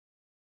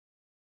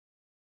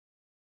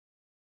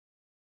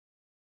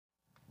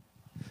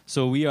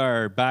So we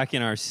are back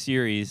in our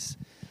series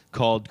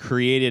called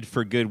Created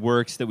for Good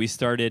Works that we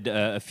started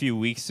a few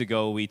weeks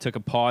ago. We took a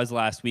pause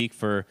last week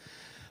for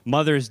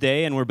Mother's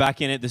Day, and we're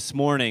back in it this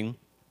morning.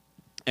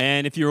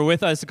 And if you were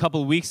with us a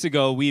couple of weeks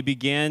ago, we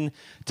began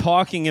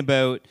talking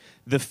about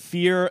the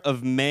fear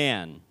of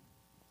man.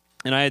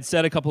 And I had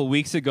said a couple of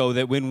weeks ago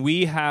that when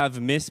we have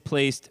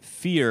misplaced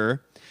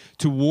fear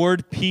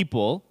toward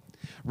people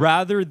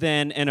rather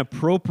than an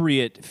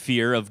appropriate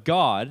fear of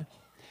God,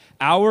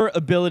 our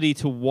ability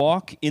to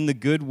walk in the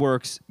good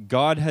works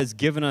God has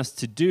given us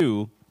to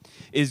do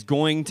is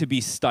going to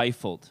be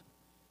stifled.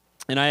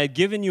 And I had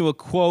given you a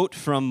quote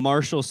from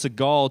Marshall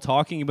Segal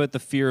talking about the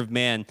fear of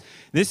man.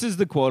 This is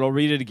the quote. I'll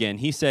read it again.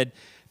 He said,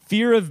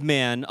 "Fear of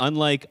man,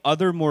 unlike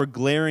other more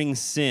glaring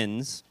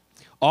sins,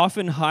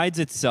 often hides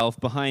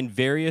itself behind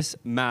various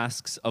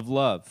masks of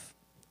love.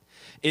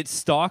 It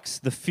stalks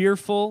the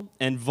fearful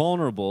and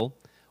vulnerable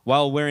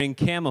while wearing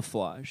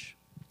camouflage,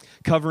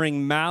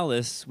 covering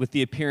malice with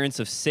the appearance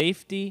of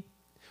safety,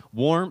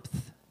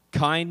 warmth,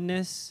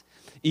 kindness,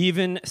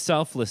 even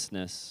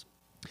selflessness.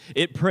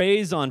 It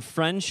preys on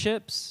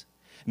friendships,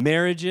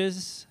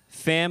 marriages,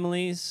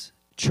 families,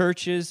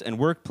 churches, and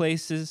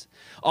workplaces,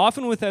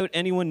 often without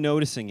anyone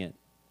noticing it.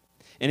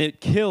 And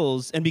it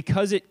kills, and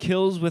because it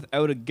kills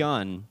without a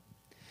gun,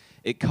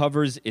 it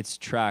covers its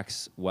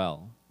tracks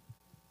well."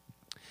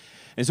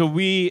 And so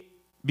we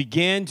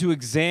began to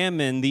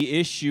examine the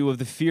issue of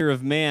the fear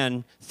of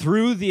man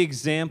through the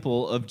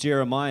example of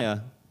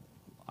Jeremiah.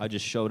 I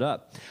just showed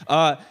up.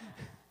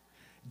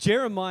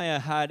 Jeremiah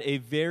had a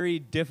very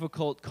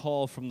difficult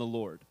call from the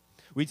Lord.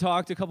 We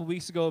talked a couple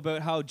weeks ago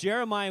about how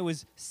Jeremiah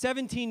was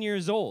 17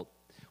 years old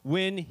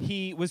when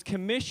he was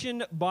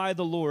commissioned by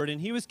the Lord,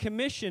 and he was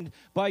commissioned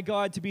by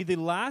God to be the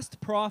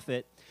last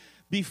prophet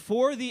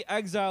before the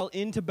exile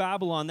into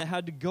Babylon that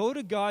had to go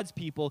to God's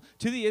people,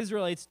 to the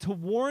Israelites, to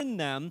warn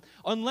them,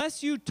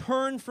 unless you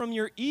turn from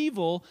your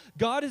evil,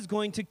 God is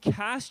going to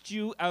cast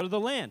you out of the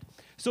land.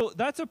 So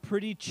that's a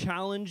pretty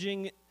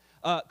challenging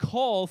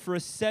call for a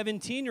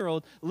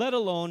 17-year-old, let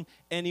alone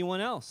anyone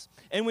else.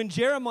 And when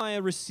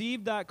Jeremiah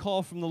received that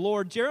call from the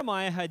Lord,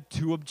 Jeremiah had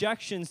two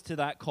objections to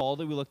that call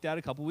that we looked at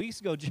a couple weeks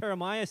ago.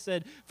 Jeremiah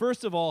said,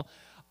 first of all,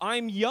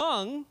 "I'm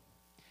young,"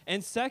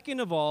 and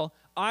second of all,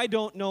 "I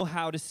don't know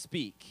how to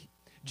speak."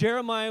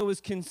 Jeremiah was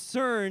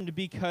concerned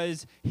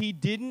because he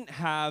didn't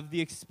have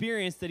the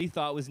experience that he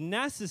thought was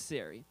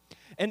necessary.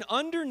 And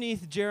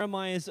underneath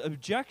Jeremiah's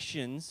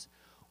objections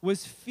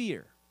was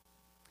fear.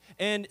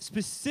 And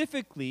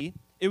specifically,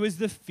 it was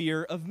the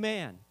fear of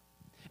man.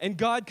 And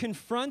God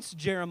confronts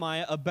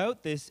Jeremiah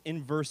about this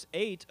in verse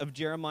 8 of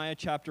Jeremiah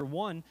chapter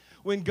 1,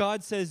 when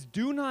God says,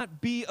 "Do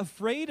not be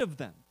afraid of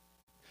them,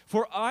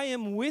 for I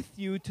am with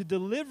you to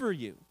deliver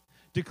you,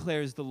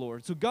 declares the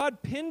Lord." So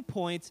God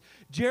pinpoints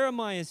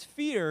Jeremiah's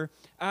fear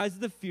as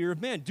the fear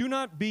of man. Do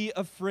not be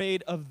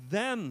afraid of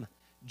them,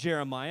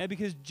 Jeremiah,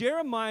 because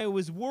Jeremiah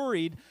was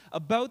worried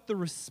about the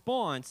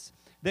response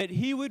that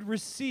he would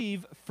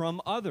receive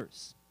from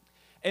others.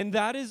 And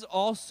that is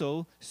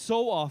also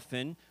so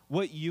often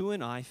what you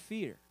and I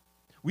fear.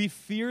 We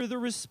fear the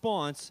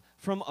response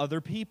from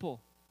other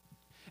people.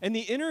 And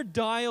the inner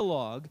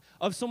dialogue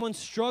of someone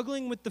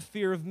struggling with the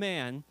fear of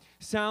man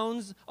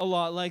sounds a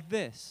lot like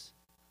this.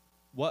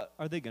 What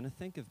are they going to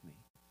think of me?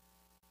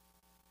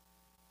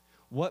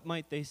 What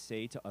might they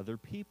say to other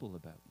people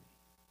about me?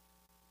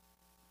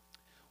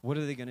 What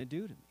are they going to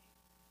do to me?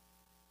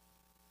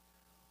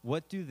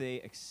 What do they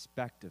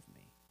expect of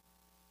me?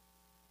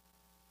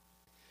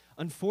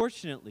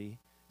 Unfortunately,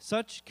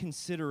 such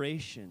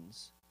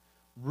considerations,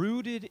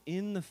 rooted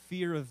in the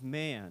fear of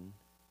man,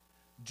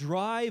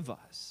 drive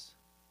us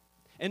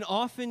and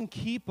often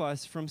keep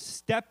us from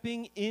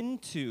stepping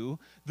into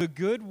the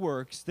good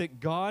works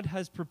that God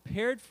has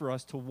prepared for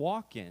us to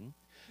walk in,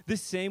 the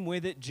same way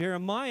that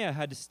Jeremiah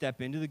had to step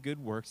into the good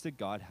works that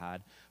God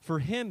had for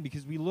him,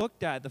 because we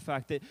looked at the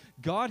fact that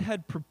God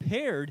had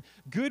prepared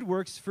good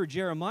works for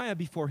Jeremiah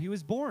before he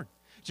was born.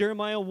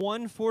 Jeremiah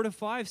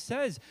 1:4-5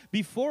 says,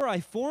 "Before I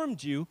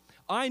formed you,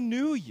 I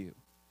knew you."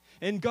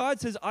 And God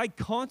says, "I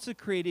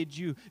consecrated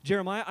you,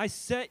 Jeremiah. I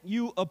set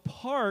you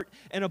apart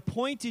and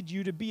appointed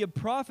you to be a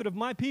prophet of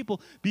my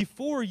people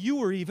before you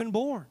were even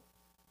born."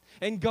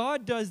 And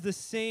God does the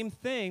same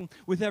thing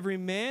with every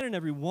man and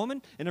every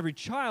woman and every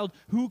child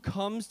who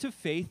comes to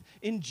faith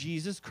in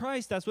Jesus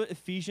Christ. That's what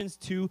Ephesians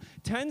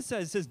 2:10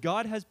 says. It says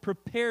God has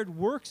prepared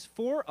works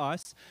for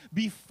us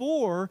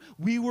before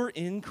we were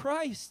in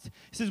Christ.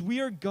 It says we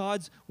are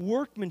God's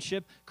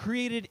workmanship,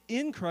 created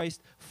in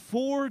Christ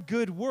for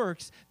good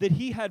works that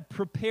he had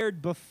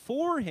prepared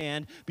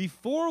beforehand,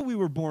 before we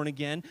were born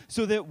again,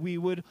 so that we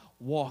would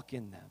walk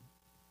in them.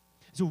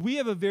 So we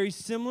have a very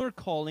similar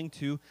calling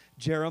to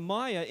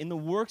Jeremiah in the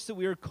works that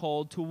we are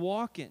called to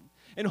walk in.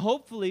 And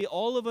hopefully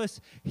all of us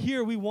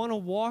here, we want to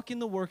walk in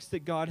the works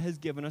that God has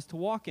given us to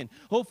walk in.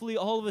 Hopefully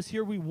all of us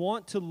here, we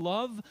want to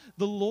love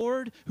the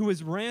Lord who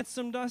has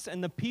ransomed us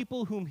and the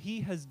people whom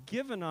he has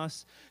given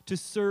us to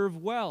serve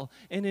well.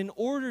 And in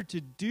order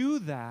to do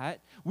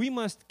that, we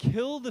must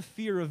kill the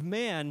fear of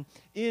man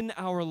in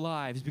our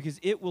lives because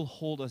it will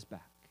hold us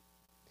back.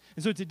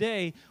 And so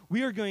today,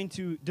 we are going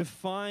to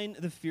define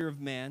the fear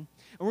of man,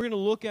 and we're going to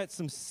look at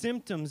some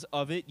symptoms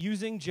of it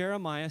using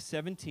Jeremiah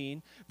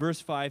 17, verse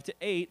 5 to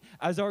 8,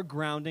 as our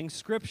grounding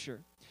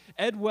scripture.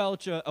 Ed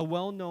Welch, a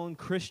well-known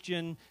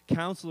Christian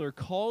counselor,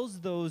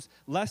 calls those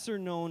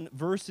lesser-known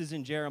verses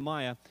in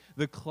Jeremiah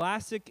the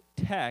classic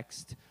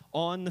text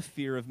on the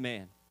fear of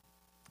man.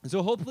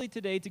 So hopefully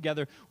today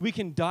together we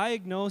can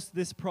diagnose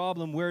this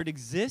problem where it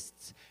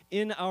exists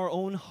in our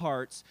own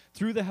hearts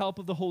through the help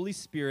of the Holy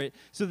Spirit,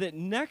 so that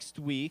next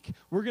week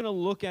we're going to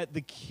look at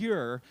the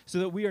cure so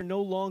that we are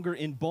no longer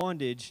in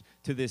bondage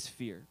to this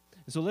fear.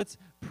 So let's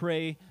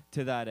pray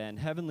to that end.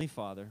 Heavenly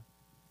Father,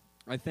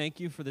 I thank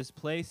you for this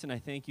place, and I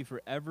thank you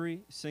for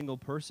every single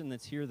person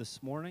that's here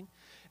this morning.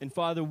 And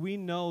Father, we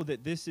know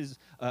that this is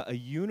a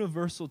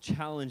universal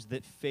challenge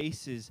that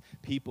faces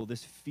people,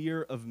 this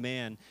fear of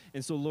man.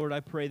 And so, Lord, I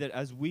pray that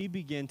as we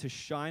begin to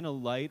shine a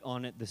light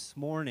on it this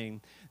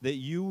morning, that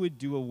you would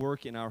do a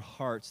work in our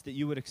hearts, that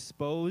you would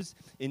expose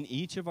in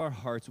each of our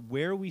hearts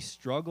where we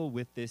struggle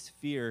with this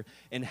fear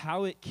and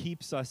how it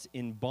keeps us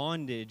in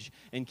bondage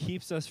and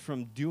keeps us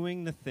from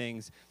doing the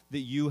things that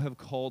you have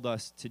called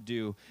us to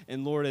do.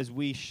 And Lord, as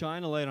we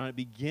shine a light on it,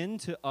 begin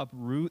to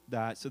uproot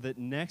that so that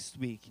next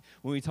week,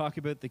 when we talk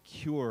about the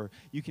cure,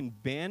 you can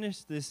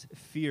banish this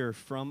fear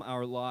from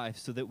our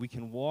lives so that we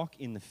can walk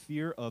in the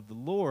fear of the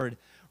Lord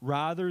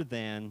rather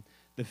than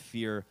the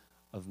fear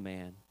of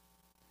man.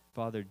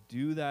 Father,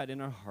 do that in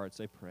our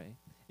hearts, I pray.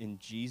 In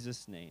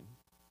Jesus' name,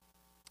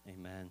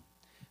 amen.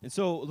 And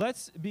so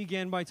let's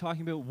begin by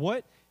talking about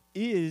what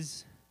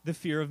is the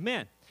fear of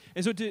man.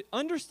 And so to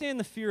understand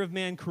the fear of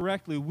man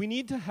correctly, we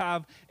need to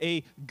have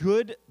a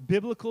good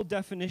biblical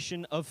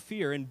definition of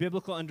fear and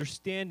biblical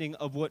understanding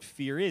of what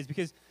fear is.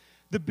 Because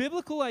the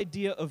biblical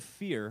idea of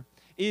fear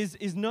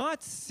is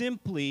not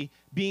simply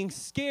being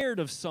scared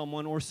of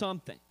someone or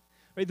something.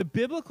 Right? The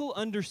biblical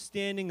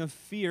understanding of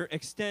fear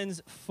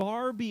extends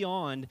far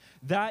beyond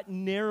that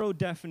narrow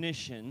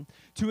definition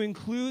to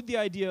include the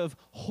idea of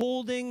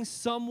holding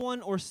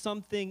someone or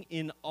something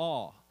in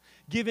awe,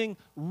 giving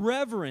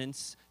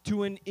reverence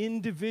to an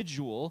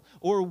individual,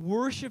 or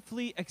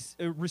worshipfully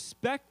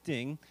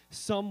respecting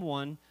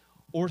someone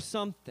or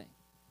something.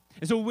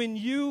 And so when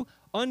you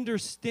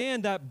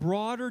understand that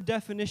broader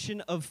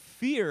definition of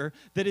fear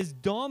that is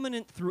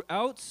dominant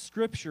throughout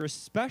Scripture,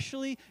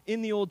 especially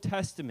in the Old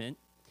Testament,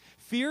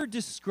 fear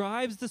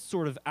describes the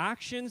sort of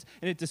actions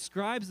and it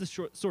describes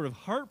the sort of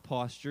heart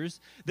postures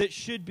that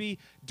should be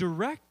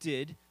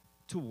directed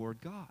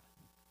toward God.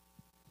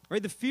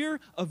 Right? The fear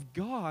of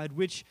God,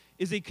 which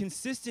is a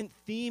consistent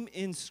theme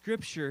in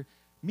Scripture,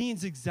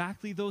 means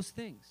exactly those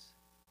things.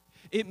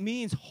 It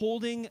means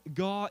holding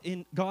God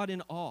in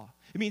awe.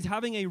 It means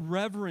having a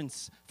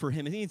reverence for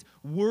him. It means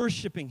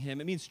worshiping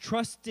him. It means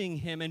trusting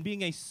him and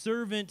being a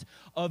servant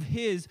of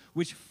his,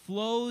 which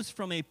flows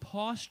from a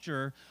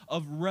posture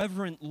of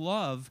reverent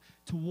love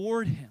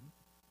toward him.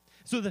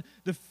 So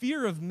the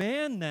fear of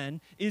man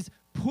then is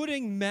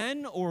putting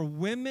men or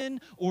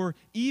women or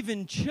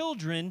even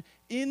children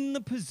in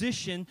the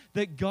position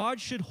that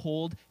God should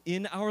hold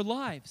in our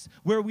lives,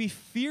 where we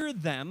fear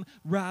them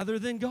rather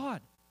than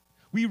God.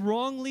 We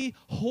wrongly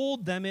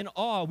hold them in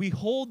awe. We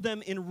hold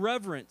them in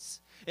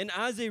reverence. And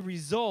as a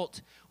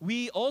result,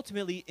 we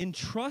ultimately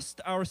entrust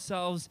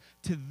ourselves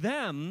to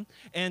them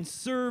and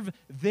serve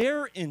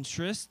their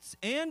interests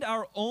and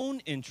our own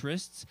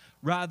interests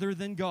rather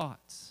than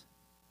God's.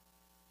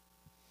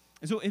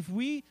 And so if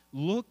we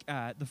look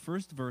at the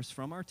first verse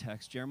from our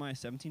text, Jeremiah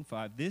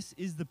 17:5, this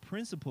is the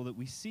principle that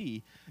we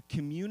see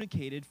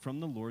communicated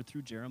from the Lord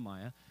through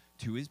Jeremiah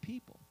to his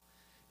people.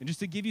 And just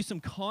to give you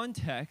some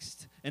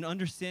context and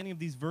understanding of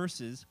these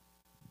verses,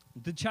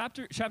 the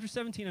chapter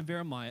 17 of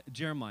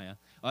Jeremiah,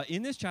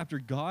 in this chapter,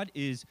 God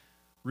is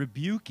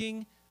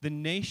rebuking the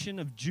nation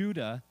of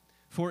Judah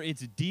for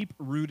its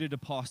deep-rooted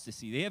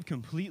apostasy. They have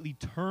completely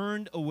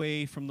turned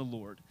away from the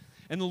Lord.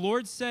 And the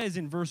Lord says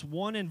in verse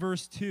 1 and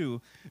verse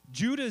 2,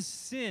 Judah's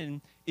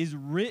sin is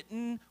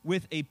written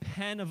with a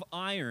pen of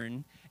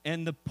iron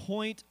and the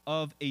point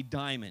of a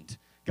diamond.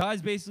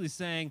 God's basically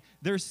saying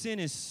their sin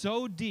is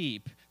so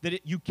deep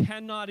that you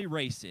cannot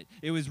erase it.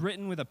 It was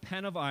written with a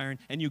pen of iron,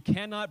 and you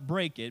cannot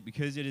break it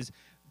because it is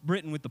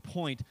written with the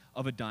point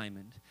of a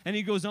diamond. And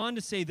he goes on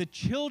to say the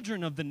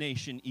children of the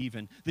nation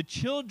even, the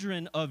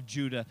children of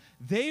Judah,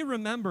 they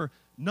remember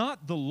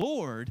not the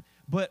Lord,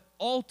 but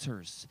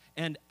altars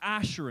and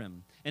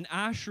Asherim. And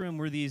Asherim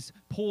were these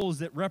poles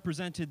that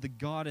represented the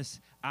goddess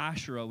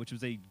Asherah, which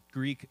was a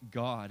Greek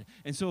god.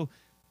 And so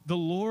the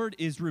Lord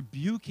is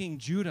rebuking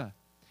Judah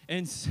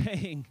and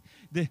saying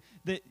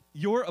that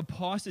your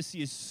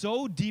apostasy is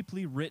so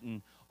deeply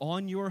written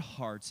on your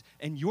hearts,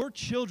 and your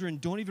children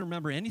don't even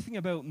remember anything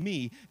about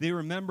me. They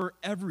remember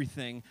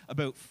everything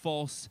about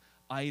false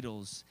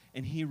idols,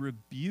 and he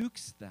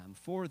rebukes them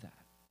for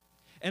that.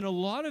 And a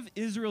lot of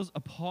Israel's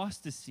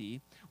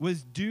apostasy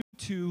was due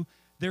to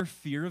their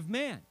fear of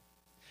man.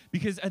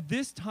 Because at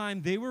this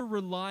time, they were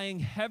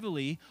relying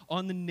heavily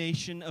on the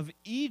nation of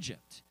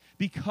Egypt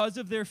because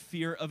of their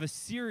fear of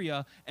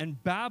Assyria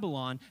and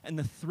Babylon and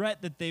the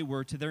threat that they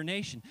were to their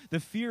nation.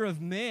 The fear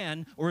of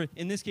man, or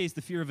in this case,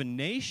 the fear of a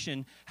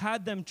nation,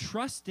 had them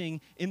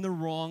trusting in the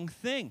wrong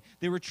thing.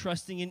 They were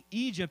trusting in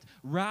Egypt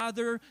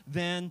rather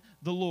than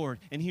the Lord.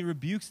 And he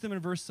rebukes them in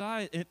verse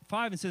 5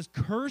 and says,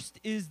 "Cursed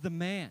is the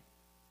man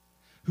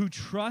who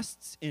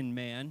trusts in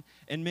man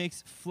and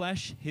makes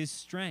flesh his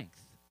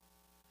strength,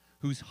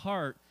 whose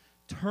heart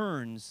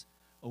turns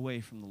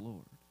away from the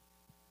Lord."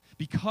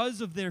 Because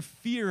of their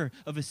fear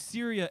of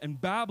Assyria and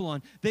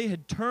Babylon, they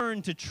had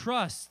turned to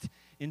trust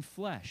in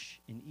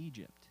flesh in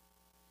Egypt.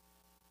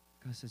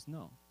 God says,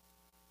 no,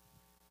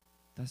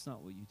 that's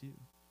not what you do.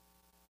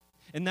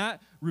 And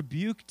that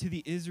rebuke to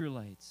the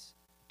Israelites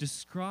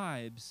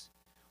describes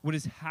what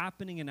is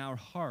happening in our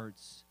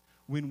hearts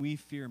when we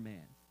fear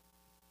man.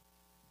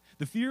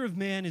 The fear of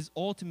man is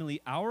ultimately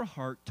our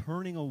heart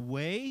turning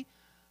away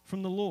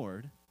from the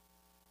Lord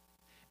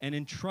and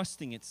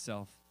entrusting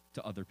itself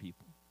to other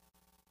people.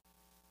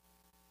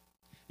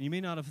 And you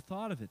may not have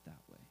thought of it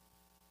that way,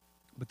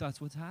 but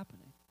that's what's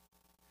happening.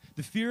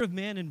 The fear of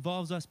man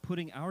involves us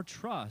putting our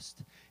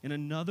trust in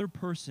another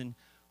person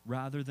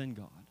rather than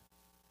God.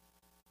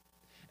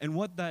 And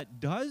what that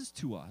does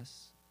to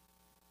us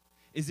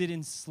is it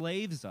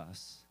enslaves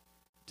us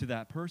to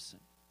that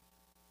person.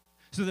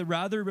 So that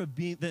rather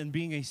than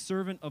being a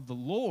servant of the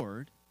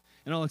Lord,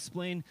 and I'll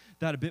explain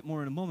that a bit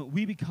more in a moment,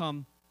 we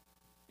become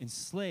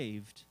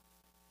enslaved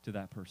to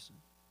that person.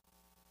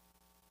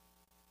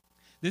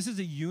 This is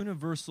a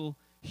universal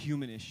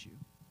human issue.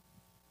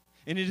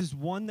 And it is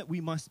one that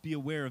we must be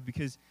aware of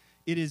because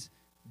it is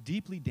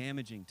deeply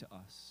damaging to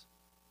us.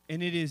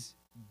 And it is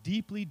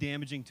deeply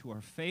damaging to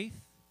our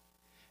faith.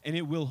 And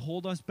it will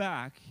hold us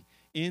back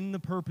in the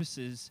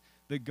purposes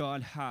that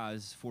God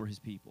has for his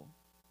people.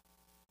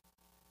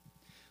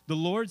 The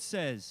Lord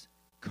says,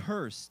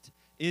 "Cursed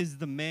is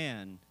the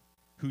man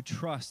who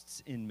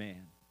trusts in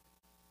man."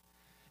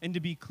 And to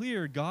be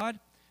clear, God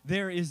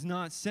there is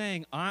not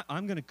saying,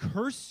 I'm going to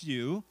curse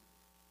you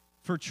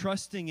for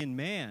trusting in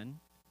man.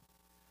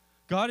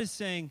 God is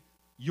saying,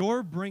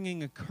 you're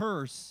bringing a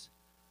curse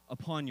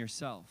upon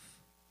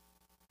yourself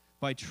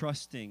by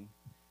trusting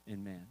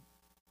in man.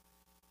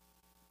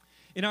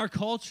 In our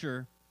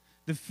culture,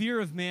 the fear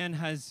of man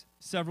has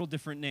several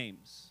different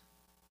names.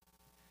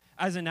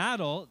 As an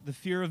adult, the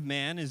fear of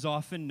man is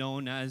often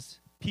known as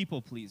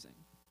people-pleasing.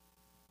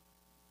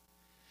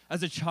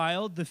 As a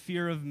child, the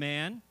fear of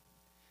man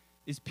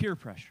is peer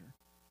pressure.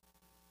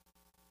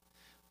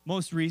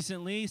 Most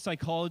recently,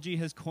 psychology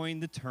has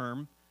coined the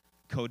term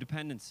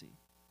codependency.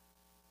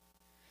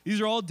 These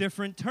are all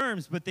different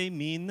terms, but they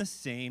mean the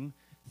same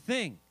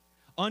thing.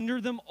 Under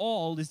them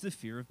all is the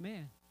fear of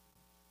man.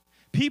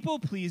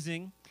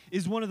 People-pleasing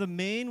is one of the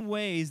main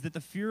ways that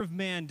the fear of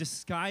man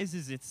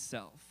disguises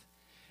itself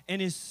and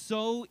is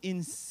so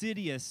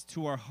insidious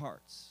to our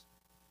hearts.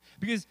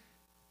 Because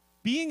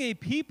being a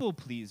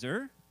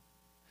people-pleaser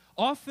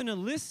often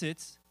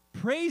elicits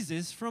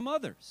praises from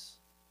others.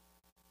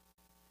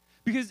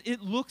 Because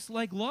it looks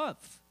like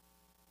love.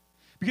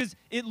 Because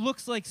it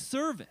looks like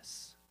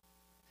service.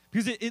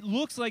 Because it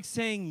looks like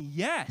saying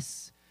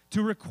yes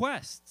to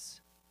requests.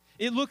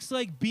 It looks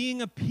like being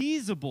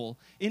appeasable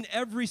in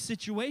every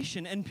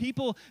situation. And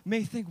people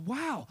may think,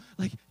 wow,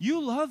 like you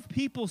love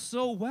people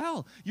so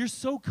well. You're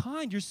so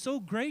kind. You're so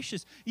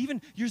gracious.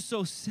 Even you're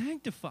so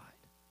sanctified.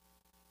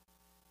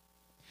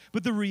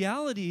 But the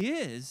reality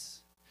is,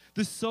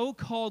 the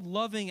so-called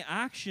loving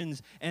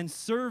actions and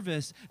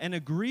service and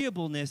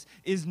agreeableness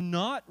is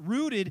not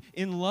rooted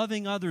in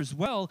loving others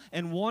well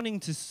and wanting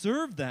to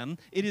serve them.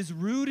 It is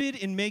rooted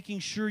in making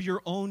sure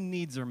your own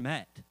needs are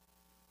met.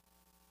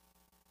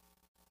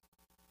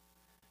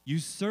 You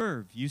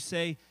serve. You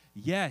say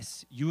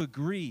yes. You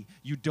agree.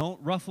 You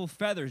don't ruffle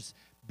feathers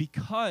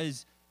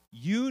because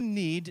you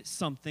need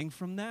something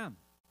from them.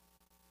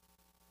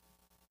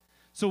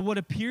 So what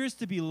appears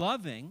to be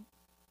loving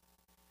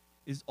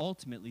is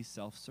ultimately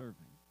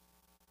self-serving.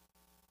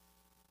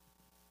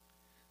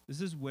 This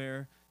is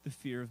where the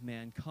fear of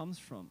man comes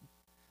from.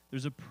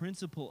 There's a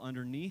principle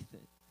underneath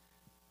it.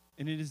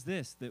 And it is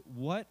this, that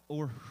what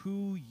or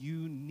who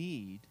you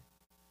need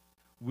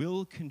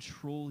will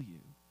control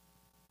you.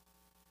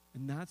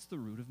 And that's the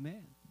root of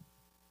man.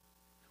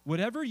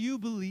 Whatever you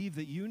believe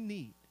that you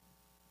need,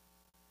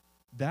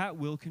 that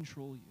will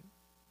control you.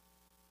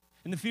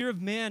 And the fear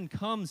of man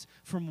comes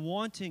from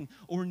wanting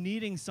or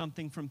needing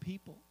something from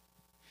people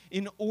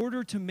in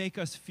order to make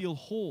us feel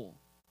whole,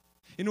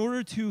 in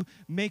order to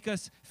make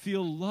us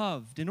feel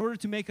loved, in order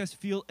to make us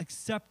feel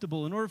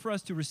acceptable, in order for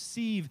us to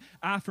receive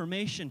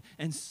affirmation,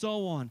 and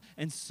so on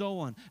and so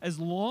on. As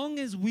long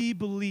as we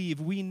believe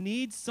we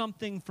need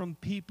something from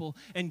people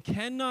and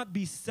cannot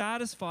be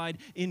satisfied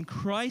in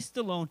Christ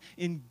alone,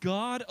 in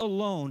God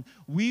alone,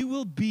 we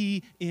will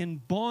be in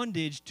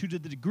bondage to the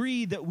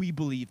degree that we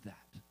believe that.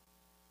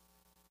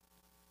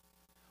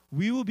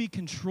 We will be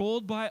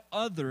controlled by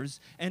others,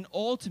 and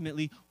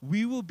ultimately,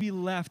 we will be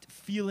left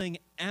feeling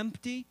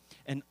empty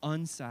and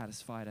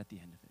unsatisfied at the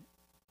end of it.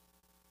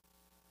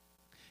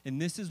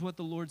 And this is what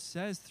the Lord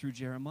says through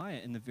Jeremiah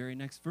in the very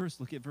next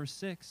verse. Look at verse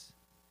 6.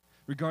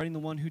 Regarding the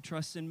one who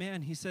trusts in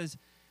man, he says,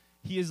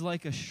 he is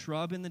like a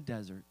shrub in the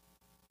desert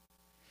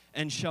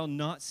and shall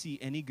not see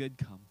any good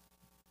come.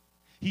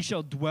 He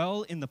shall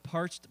dwell in the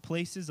parched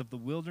places of the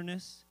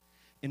wilderness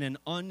in an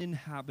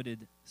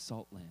uninhabited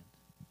salt land.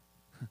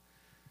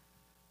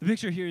 The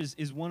picture here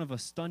is one of a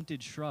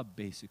stunted shrub,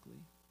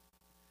 basically.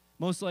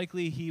 Most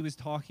likely, he was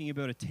talking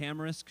about a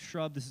tamarisk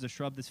shrub. This is a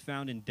shrub that's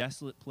found in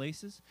desolate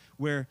places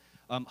where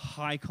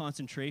high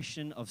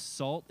concentration of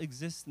salt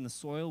exists in the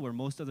soil where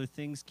most other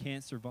things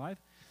can't survive.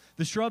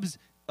 The shrub's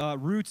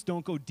roots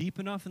don't go deep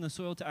enough in the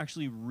soil to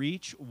actually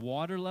reach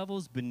water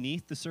levels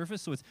beneath the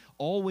surface, so it's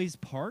always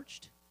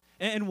parched.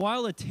 And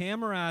while a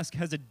tamarisk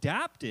has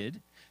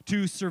adapted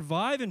to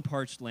survive in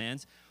parched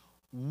lands,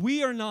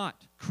 we are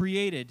not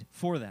created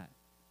for that.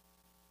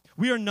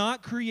 We are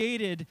not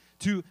created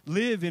to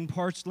live in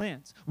parched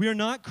lands. We are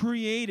not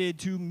created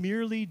to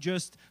merely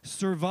just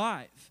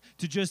survive,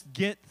 to just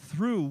get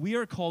through. We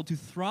are called to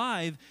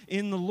thrive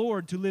in the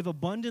Lord, to live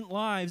abundant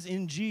lives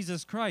in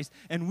Jesus Christ.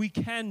 And we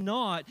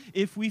cannot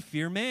if we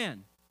fear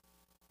man.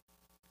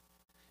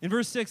 In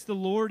verse 6, the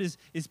Lord is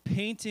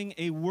painting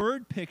a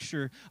word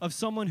picture of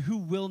someone who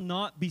will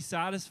not be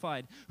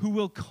satisfied, who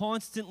will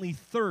constantly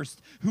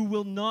thirst, who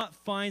will not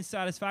find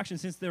satisfaction.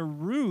 Since their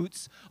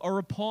roots are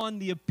upon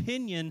the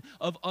opinion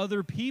of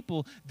other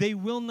people, they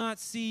will not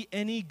see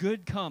any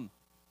good come.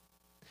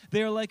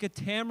 They are like a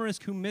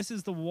tamarisk who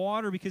misses the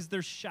water because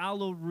they're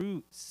shallow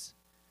roots.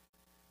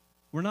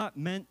 We're not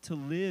meant to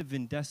live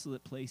in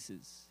desolate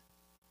places,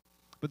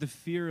 but the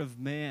fear of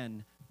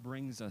man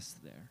brings us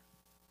there.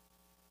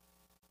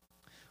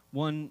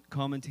 One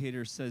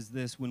commentator says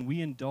this: when we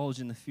indulge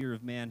in the fear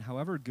of man,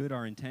 however good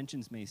our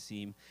intentions may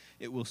seem,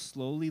 it will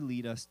slowly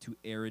lead us to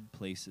arid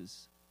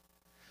places.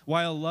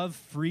 While love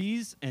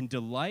frees and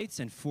delights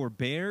and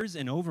forbears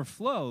and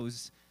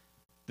overflows,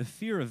 the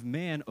fear of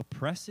man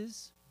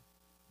oppresses,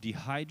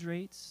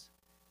 dehydrates,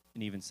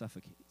 and even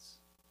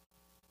suffocates.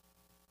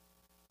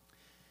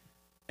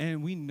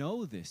 And we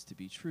know this to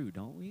be true,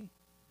 don't we?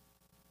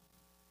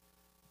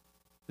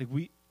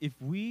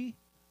 If we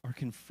are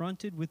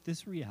confronted with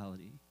this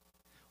reality,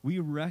 we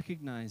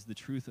recognize the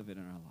truth of it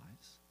in our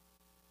lives.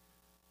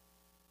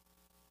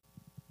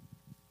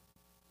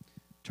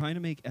 Trying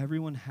to make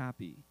everyone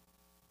happy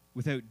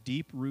without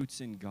deep roots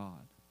in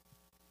God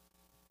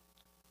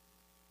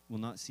will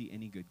not see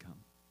any good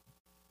come.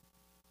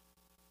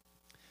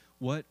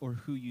 What or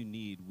who you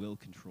need will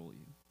control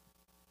you.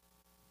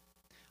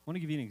 I want to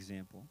give you an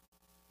example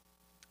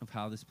of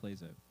how this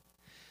plays out.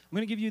 I'm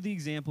going to give you the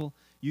example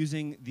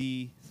using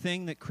the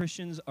thing that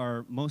Christians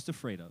are most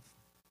afraid of: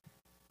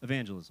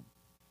 evangelism.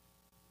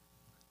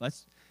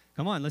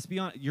 Come on, let's be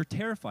honest. You're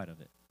terrified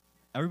of it.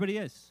 Everybody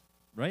is,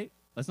 right?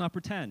 Let's not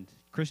pretend.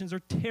 Christians are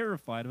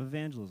terrified of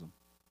evangelism.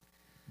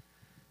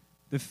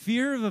 The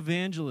fear of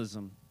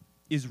evangelism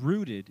is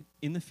rooted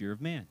in the fear of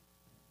man.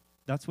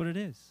 That's what it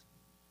is.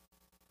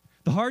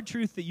 The hard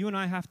truth that you and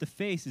I have to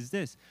face is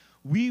this: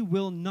 we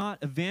will not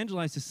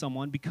evangelize to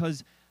someone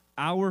because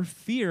our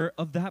fear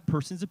of that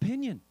person's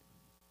opinion,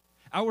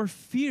 our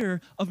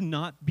fear of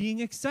not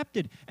being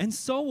accepted, and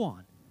so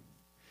on.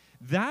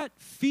 That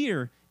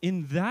fear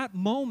in that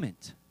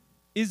moment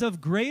is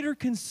of greater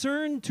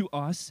concern to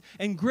us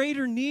and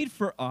greater need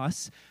for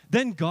us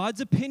than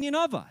God's opinion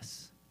of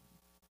us.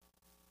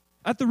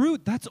 At the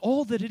root, that's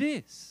all that it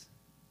is.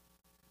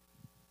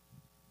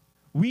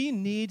 We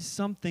need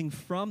something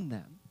from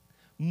them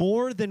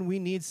more than we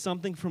need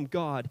something from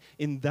God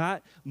in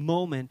that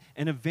moment,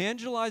 and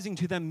evangelizing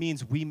to them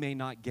means we may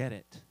not get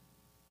it.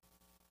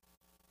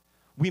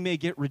 We may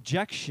get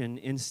rejection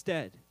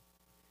instead,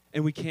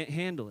 and we can't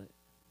handle it.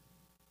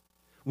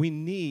 We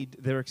need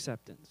their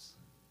acceptance.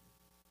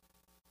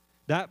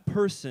 That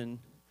person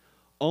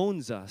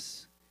owns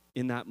us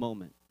in that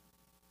moment,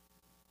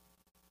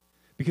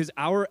 because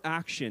our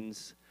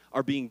actions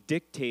are being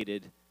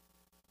dictated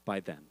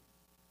by them.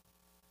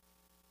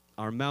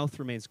 Our mouth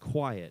remains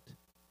quiet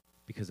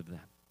because of them.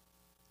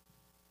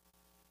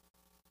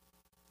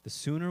 The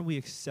sooner we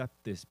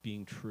accept this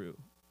being true,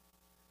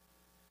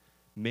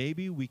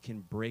 maybe we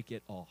can break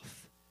it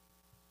off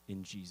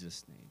in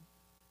Jesus' name,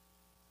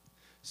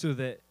 so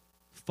that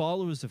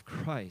followers of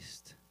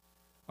Christ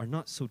are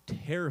not so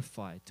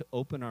terrified to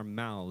open our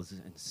mouths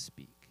and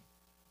speak.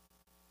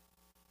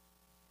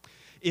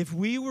 If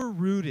we were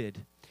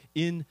rooted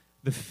in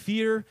the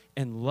fear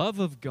and love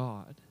of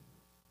God,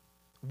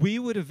 we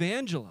would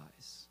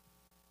evangelize.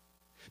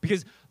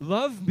 Because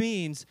love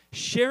means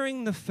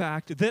sharing the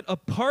fact that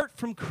apart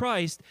from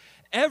Christ,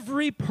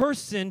 every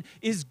person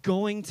is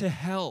going to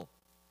hell.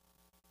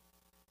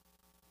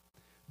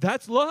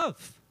 That's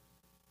love.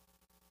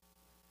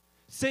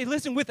 Say,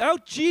 listen,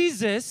 without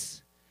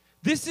Jesus,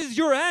 this is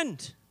your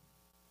end.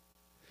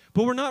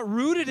 But we're not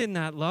rooted in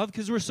that love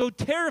because we're so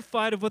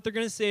terrified of what they're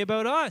going to say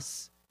about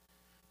us.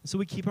 And so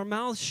we keep our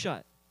mouths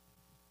shut.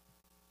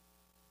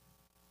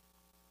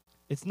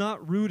 It's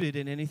not rooted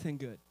in anything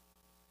good.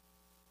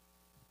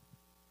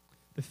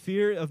 The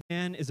fear of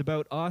man is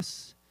about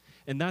us,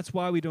 and that's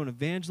why we don't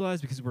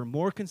evangelize, because we're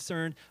more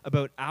concerned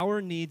about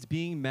our needs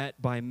being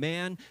met by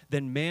man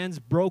than man's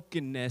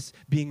brokenness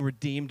being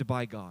redeemed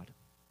by God.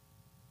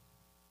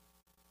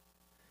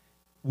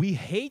 We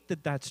hate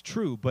that that's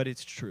true, but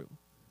it's true.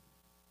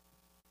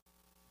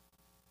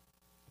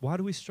 Why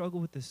do we struggle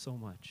with this so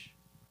much?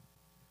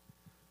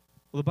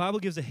 Well, the Bible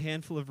gives a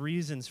handful of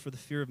reasons for the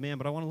fear of man,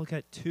 but I want to look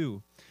at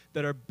two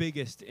that are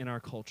biggest in our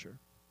culture.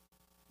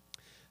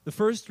 The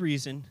first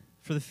reason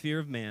for the fear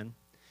of man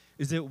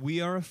is that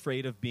we are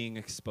afraid of being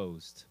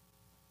exposed.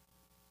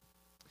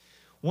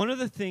 One of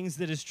the things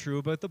that is true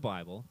about the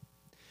Bible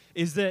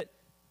is that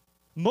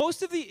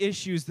most of the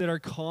issues that are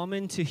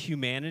common to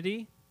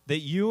humanity, that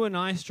you and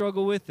I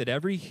struggle with, that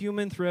every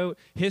human throughout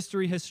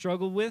history has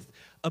struggled with,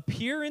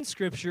 appear in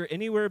Scripture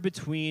anywhere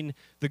between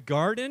the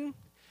garden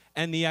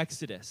and the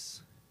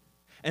Exodus.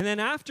 And then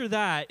after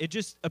that, it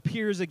just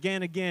appears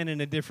again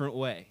in a different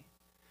way.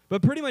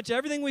 But pretty much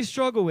everything we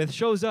struggle with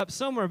shows up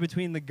somewhere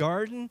between the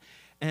garden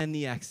and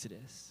the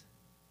Exodus.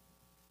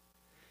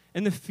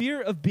 And the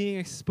fear of being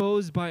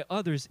exposed by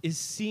others is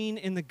seen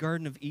in the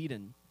Garden of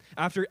Eden,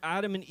 after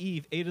Adam and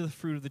Eve ate of the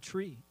fruit of the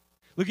tree.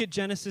 Look at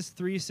Genesis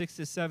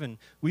 3:6-7.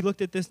 We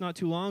looked at this not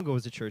too long ago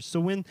as a church. So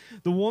when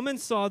the woman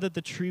saw that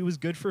the tree was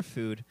good for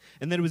food,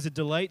 and that it was a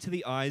delight to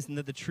the eyes, and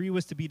that the tree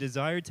was to be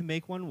desired to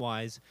make one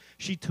wise,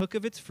 she took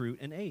of its fruit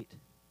and ate.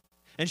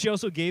 And she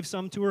also gave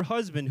some to her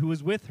husband who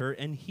was with her,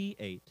 and he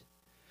ate.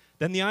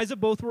 Then the eyes of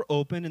both were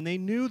open, and they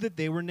knew that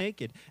they were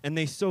naked. And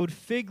they sewed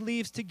fig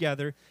leaves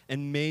together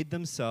and made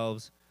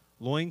themselves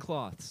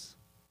loincloths.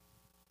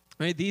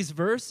 Right? These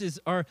verses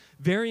are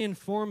very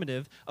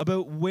informative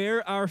about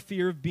where our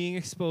fear of being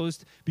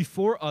exposed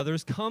before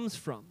others comes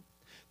from.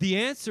 The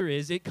answer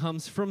is it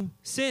comes from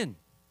sin.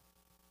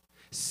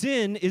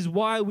 Sin is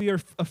why we are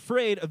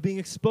afraid of being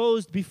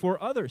exposed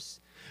before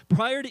others.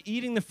 Prior to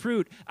eating the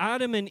fruit,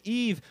 Adam and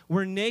Eve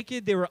were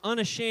naked. They were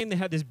unashamed. They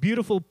had this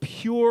beautiful,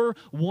 pure,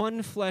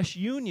 one flesh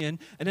union.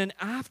 And then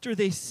after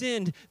they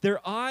sinned,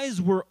 their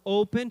eyes were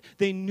open.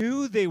 They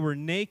knew they were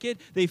naked.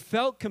 They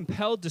felt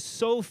compelled to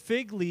sew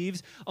fig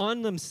leaves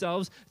on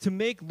themselves to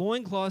make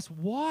loincloths.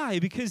 Why?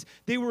 Because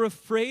they were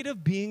afraid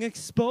of being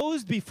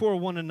exposed before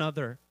one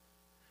another.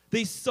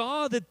 They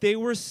saw that they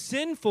were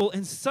sinful,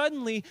 and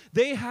suddenly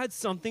they had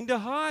something to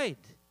hide.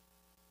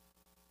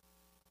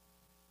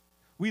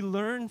 We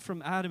learn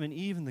from Adam and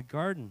Eve in the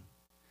garden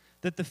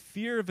that the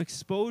fear of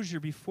exposure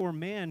before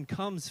man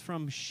comes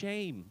from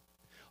shame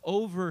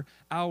over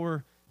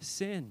our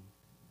sin.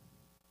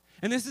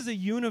 And this is a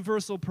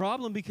universal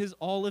problem because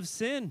all have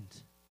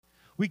sinned.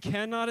 We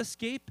cannot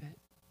escape it.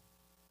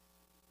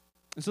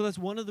 And so that's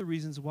one of the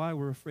reasons why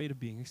we're afraid of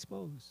being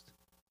exposed.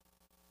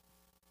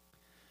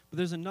 But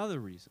there's another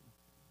reason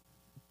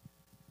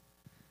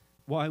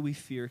why we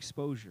fear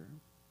exposure.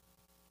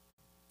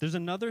 There's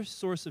another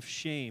source of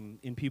shame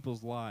in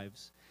people's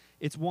lives.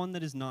 It's one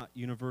that is not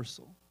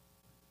universal.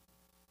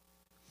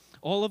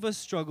 All of us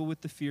struggle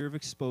with the fear of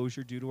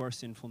exposure due to our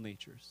sinful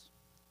natures.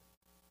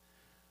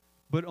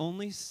 But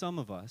only some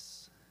of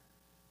us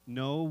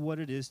know what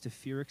it is to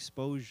fear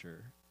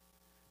exposure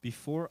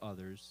before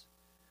others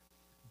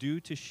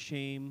due to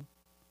shame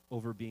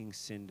over being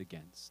sinned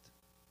against.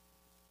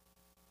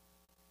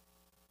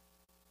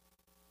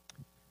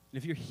 And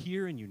if you're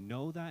here and you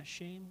know that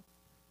shame,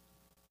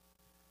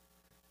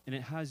 and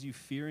it has you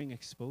fearing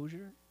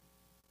exposure,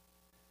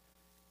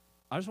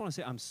 I just want to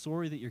say I'm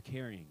sorry that you're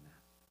carrying that.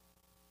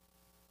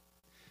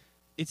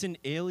 It's an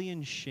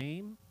alien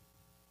shame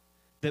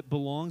that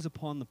belongs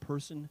upon the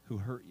person who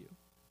hurt you,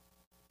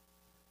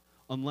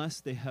 unless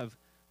they have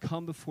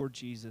come before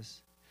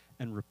Jesus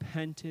and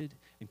repented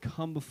and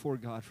come before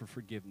God for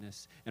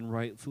forgiveness and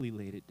rightfully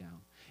laid it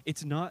down.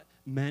 It's not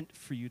meant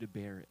for you to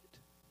bear it.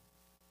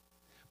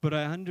 But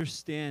I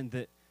understand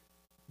that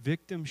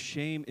victim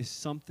shame is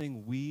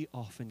something we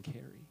often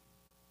carry.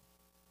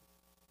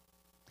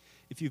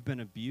 If you've been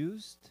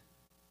abused,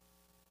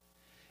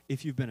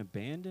 if you've been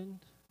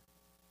abandoned,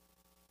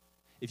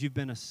 if you've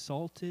been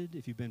assaulted,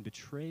 if you've been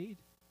betrayed,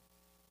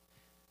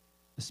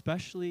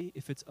 especially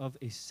if it's of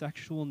a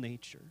sexual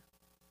nature,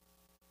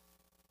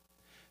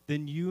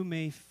 then you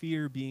may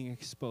fear being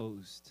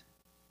exposed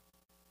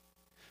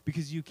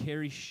because you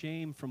carry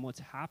shame from what's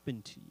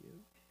happened to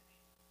you.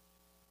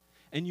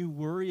 And you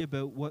worry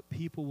about what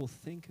people will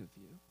think of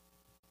you.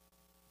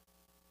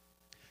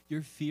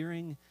 You're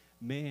fearing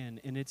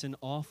man, and it's an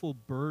awful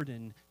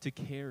burden to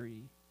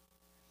carry,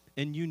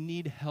 and you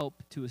need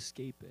help to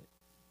escape it.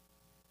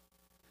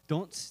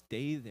 Don't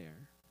stay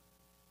there.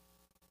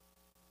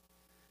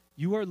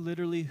 You are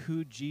literally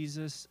who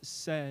Jesus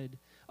said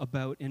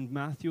about in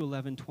Matthew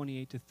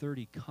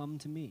 11:28-30, come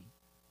to me.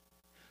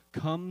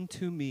 Come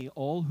to me,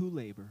 all who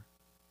labor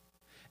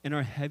and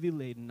are heavy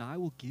laden, and I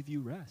will give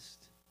you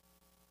rest.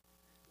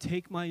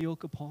 Take my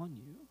yoke upon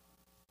you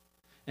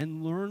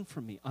and learn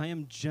from me. I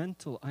am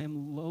gentle, I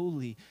am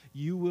lowly.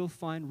 You will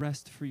find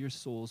rest for your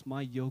souls.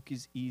 My yoke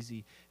is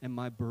easy and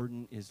my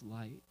burden is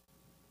light.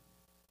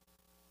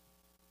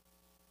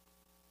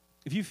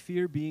 If you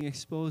fear being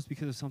exposed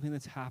because of something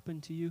that's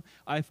happened to you,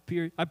 I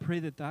pray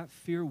that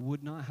fear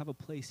would not have a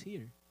place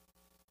here.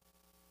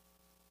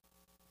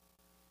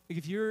 Like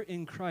if you're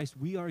in Christ,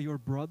 we are your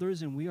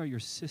brothers and we are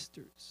your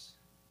sisters.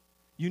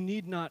 You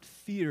need not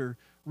fear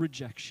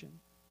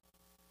rejection.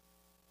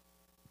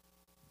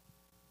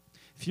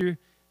 If you're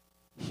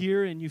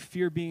here and you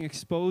fear being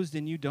exposed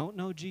and you don't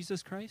know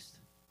Jesus Christ,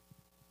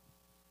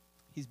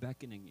 he's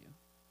beckoning you.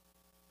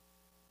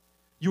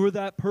 You're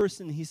that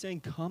person. He's saying,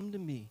 come to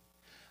me.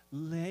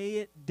 Lay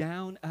it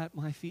down at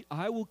my feet.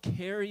 I will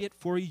carry it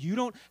for you. You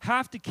don't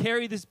have to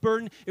carry this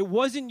burden. It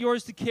wasn't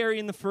yours to carry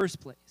in the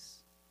first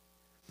place.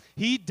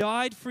 He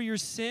died for your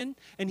sin,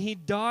 and he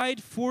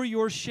died for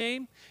your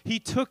shame. He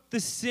took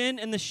the sin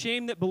and the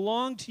shame that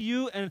belonged to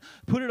you and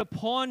put it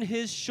upon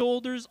his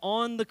shoulders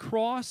on the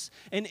cross.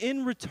 And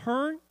in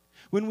return,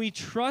 when we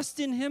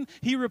trust in him,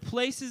 he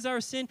replaces our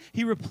sin.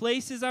 He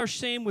replaces our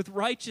shame with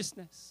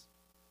righteousness.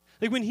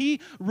 Like when he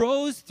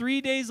rose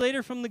 3 days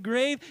later from the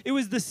grave, it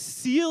was the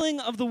sealing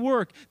of the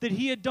work that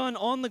he had done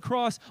on the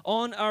cross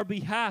on our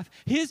behalf.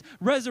 His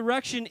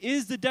resurrection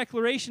is the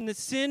declaration that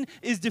sin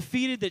is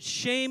defeated, that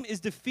shame is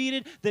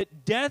defeated,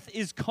 that death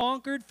is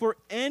conquered for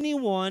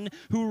anyone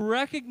who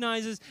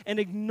recognizes and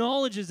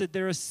acknowledges that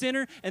they're a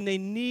sinner and they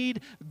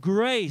need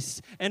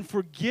grace and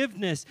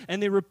forgiveness,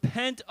 and they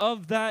repent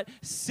of that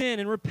sin.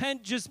 And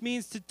repent just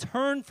means to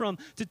turn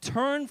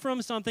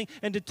from something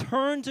and to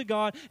turn to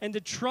God and to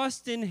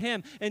trust in him.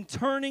 And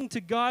turning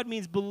to God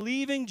means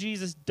believing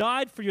Jesus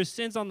died for your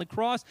sins on the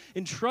cross,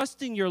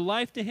 entrusting your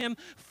life to him,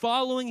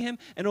 following him,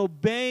 and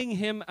obeying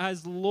him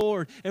as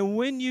Lord. And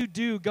when you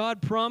do, God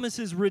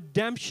promises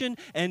redemption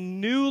and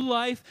new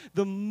life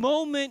the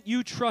moment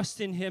you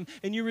trust in him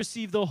and you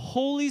receive the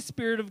Holy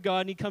Spirit of God,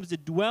 and he comes to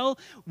dwell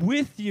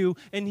with you,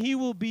 and he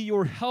will be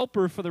your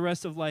helper for the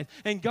rest of life.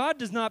 And God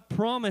does not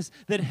promise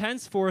that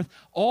henceforth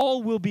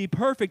all will be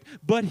perfect,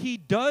 but he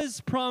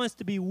does promise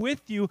to be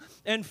with you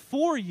and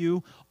for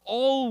you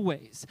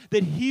always,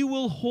 that he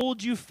will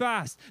hold you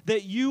fast,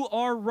 that you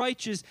are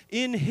righteous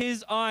in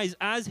his eyes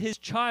as his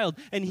child,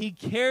 and he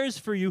cares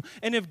for you.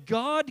 And if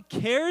God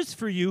cares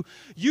for you,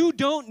 you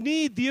don't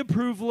need the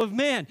approval of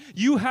man.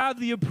 You have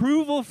the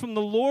approval from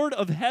the Lord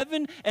of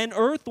heaven and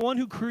earth, the one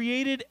who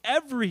created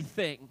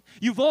everything.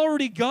 You've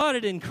already got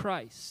it in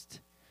Christ.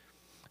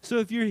 So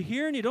if you're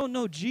here and you don't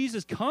know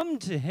Jesus, come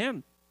to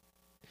him.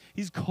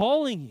 He's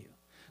calling you.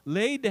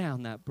 Lay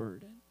down that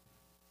burden.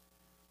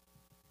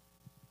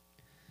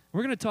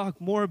 We're going to talk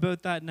more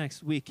about that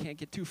next week. Can't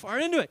get too far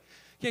into it.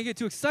 Can't get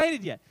too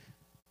excited yet.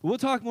 But we'll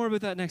talk more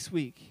about that next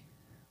week.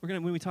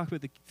 When we talk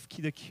about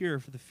the cure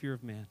for the fear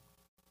of man.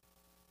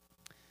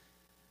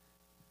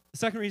 The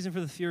second reason for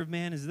the fear of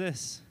man is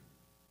this.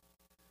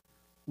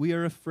 We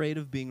are afraid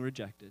of being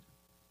rejected.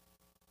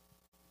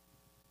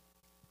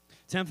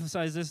 To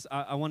emphasize this,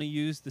 I want to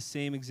use the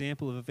same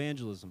example of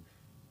evangelism.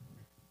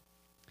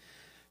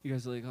 You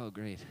guys are like, oh,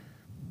 great.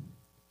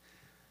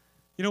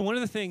 You know, one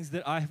of the things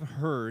that I have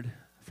heard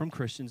from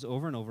Christians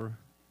over and over,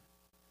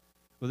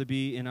 whether it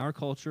be in our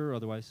culture or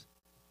otherwise,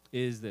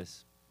 is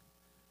this.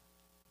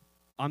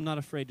 I'm not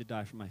afraid to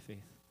die for my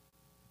faith.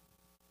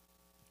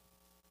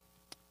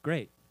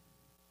 Great.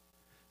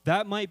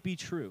 That might be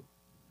true.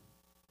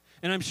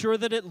 And I'm sure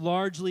that it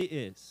largely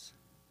is.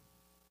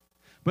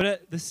 But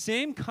at the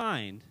same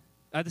time,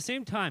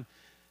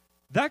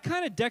 that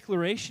kind of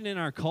declaration in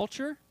our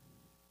culture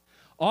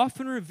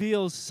often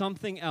reveals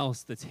something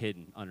else that's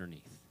hidden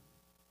underneath.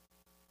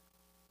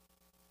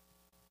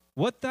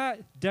 What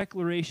that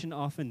declaration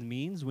often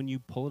means when you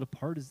pull it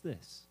apart is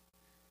this.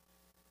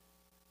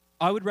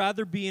 I would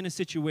rather be in a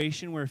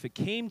situation where if it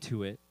came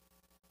to it,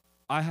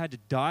 I had to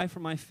die for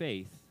my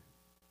faith,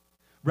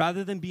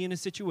 rather than be in a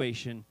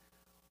situation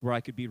where I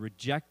could be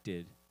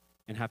rejected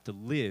and have to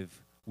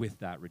live with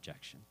that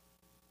rejection.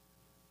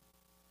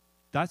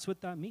 That's what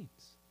that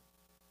means.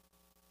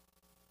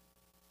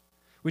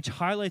 Which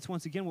highlights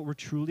once again what we're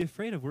truly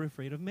afraid of. We're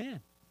afraid of man.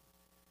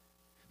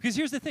 Because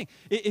here's the thing.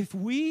 If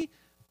we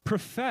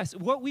profess,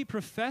 what we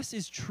profess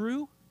is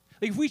true,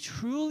 like if we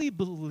truly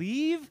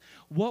believe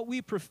what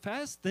we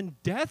profess, then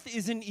death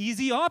is an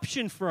easy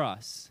option for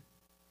us.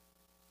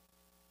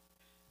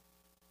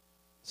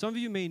 Some of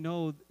you may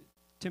know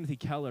Timothy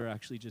Keller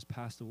actually just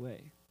passed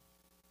away.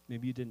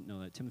 Maybe you didn't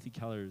know that. Timothy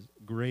Keller is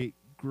a great,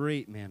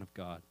 great man of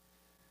God.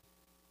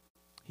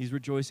 He's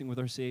rejoicing with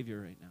our Savior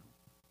right now.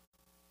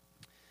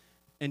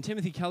 And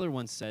Timothy Keller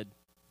once said,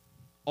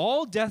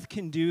 all death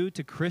can do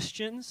to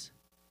Christians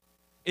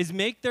is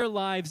make their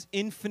lives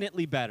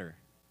infinitely better.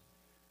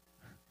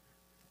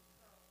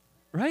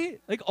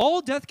 right? Like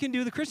all death can do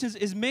to the Christians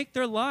is make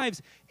their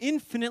lives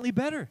infinitely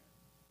better.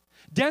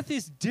 Death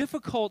is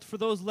difficult for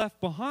those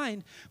left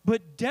behind,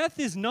 but death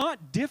is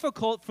not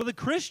difficult for the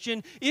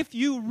Christian if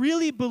you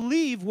really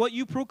believe what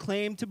you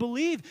proclaim to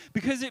believe,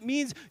 because it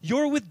means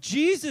you're with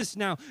Jesus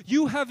now.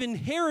 You have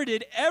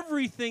inherited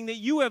everything that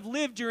you have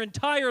lived your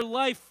entire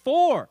life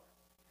for.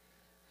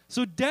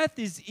 So death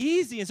is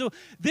easy. And so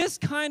this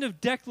kind of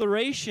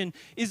declaration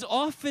is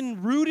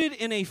often rooted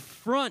in a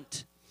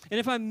front. And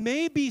if I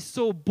may be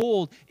so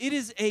bold, it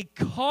is a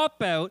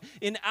cop-out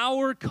in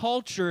our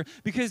culture,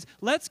 because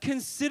let's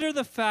consider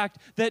the fact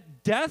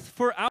that death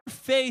for our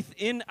faith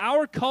in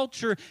our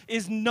culture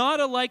is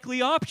not a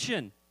likely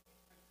option.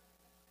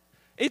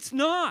 It's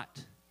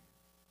not.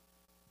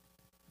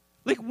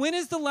 Like, when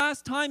is the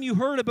last time you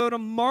heard about a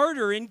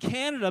martyr in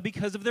Canada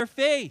because of their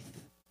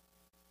faith?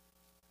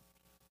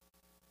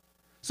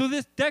 So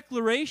this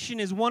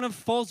declaration is one of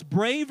false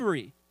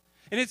bravery.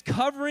 And it's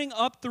covering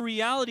up the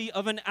reality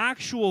of an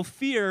actual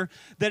fear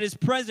that is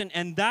present.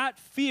 And that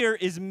fear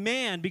is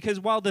man. Because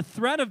while the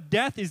threat of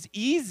death is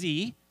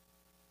easy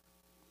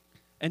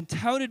and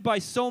touted by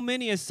so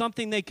many as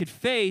something they could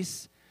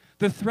face,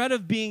 the threat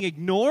of being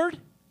ignored,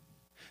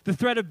 the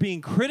threat of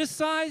being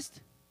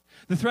criticized,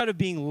 the threat of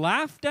being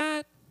laughed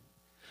at,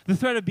 the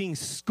threat of being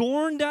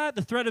scorned at,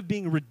 the threat of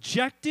being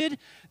rejected,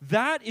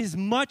 that is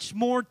much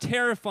more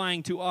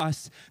terrifying to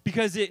us,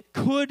 because it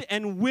could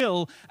and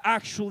will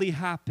actually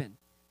happen.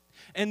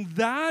 And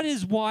that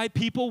is why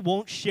people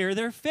won't share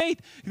their faith.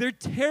 They're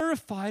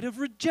terrified of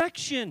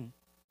rejection.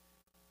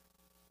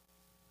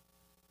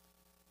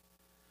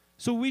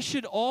 So we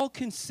should all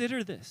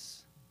consider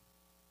this.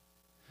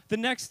 The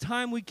next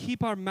time we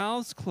keep our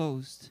mouths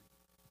closed,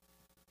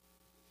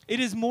 it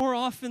is more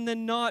often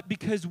than not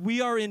because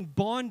we are in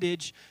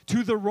bondage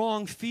to the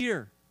wrong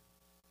fear.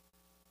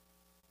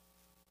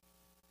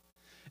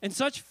 And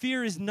such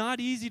fear is not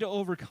easy to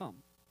overcome.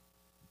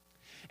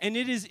 And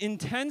it is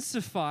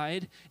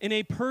intensified in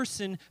a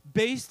person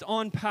based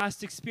on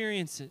past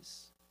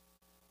experiences.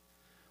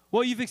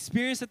 What you've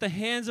experienced at the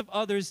hands of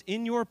others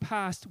in your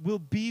past will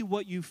be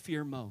what you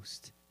fear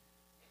most.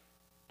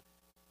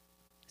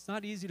 It's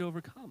not easy to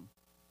overcome.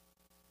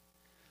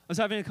 I was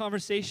having a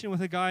conversation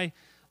with a guy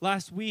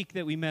last week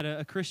that we met,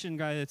 a Christian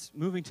guy that's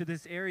moving to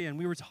this area, and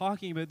we were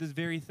talking about this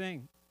very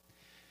thing.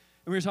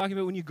 And we were talking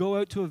about when you go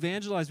out to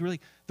evangelize, we're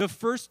like, the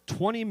first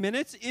 20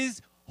 minutes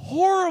is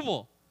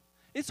horrible.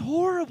 It's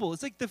horrible.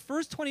 It's like the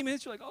first 20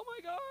 minutes, you're like, oh my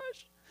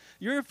gosh,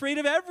 you're afraid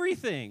of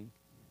everything.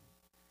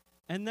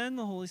 And then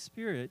the Holy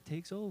Spirit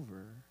takes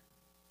over.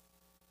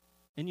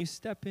 And you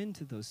step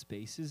into those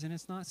spaces, and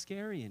it's not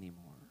scary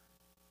anymore.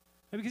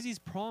 Right? Because he's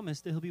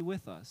promised that he'll be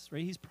with us,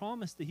 right? He's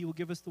promised that he will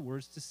give us the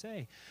words to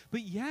say.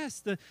 But yes,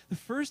 the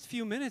first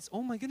few minutes,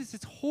 oh my goodness,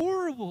 it's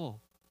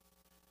horrible.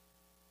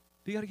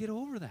 But you got to get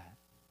over that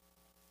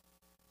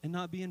and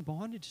not be in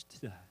bondage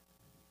to that.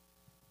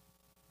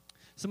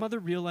 Some other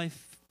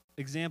real-life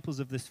examples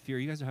of this fear.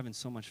 You guys are having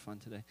so much fun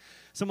today.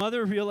 Some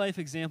other real-life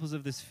examples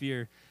of this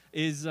fear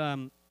is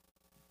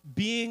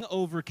being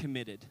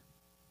overcommitted.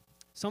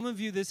 Some of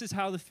you, this is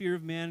how the fear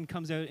of man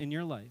comes out in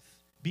your life.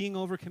 Being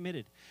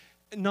overcommitted.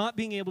 Not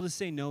being able to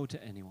say no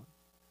to anyone.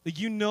 Like,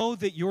 you know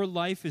that your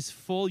life is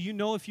full. You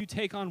know if you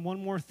take on one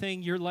more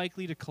thing, you're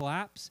likely to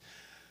collapse.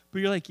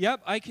 But you're like,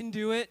 yep, I can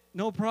do it.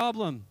 No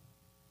problem.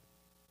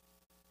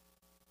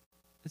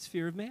 That's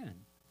fear of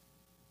man.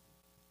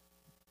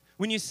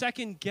 When you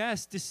second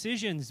guess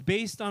decisions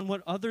based on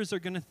what others are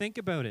going to think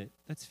about it,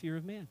 that's fear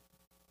of man.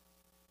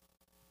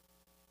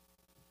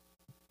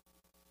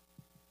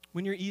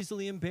 When you're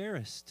easily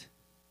embarrassed.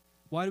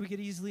 Why do we get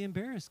easily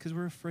embarrassed? Because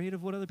we're afraid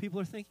of what other people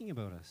are thinking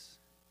about us.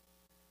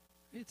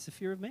 It's the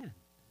fear of man.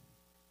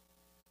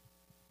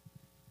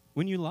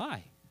 When you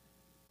lie.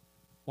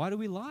 Why do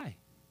we lie?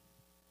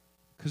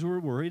 Because we're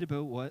worried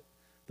about what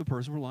the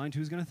person we're lying to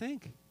is going to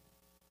think.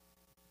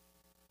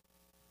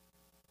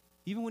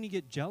 Even when you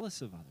get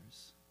jealous of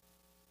others,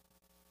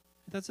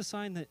 that's a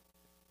sign that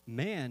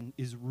man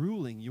is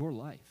ruling your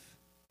life.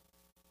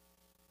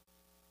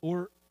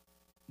 Or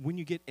when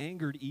you get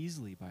angered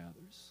easily by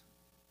others.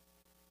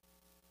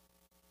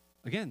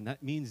 Again,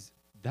 that means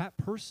that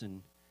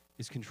person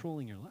is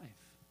controlling your life.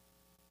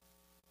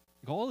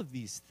 Like, all of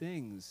these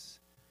things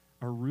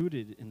are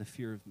rooted in the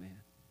fear of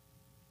man.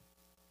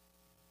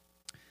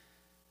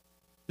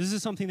 This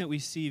is something that we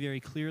see very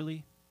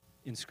clearly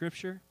in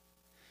Scripture.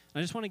 I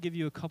just want to give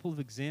you a couple of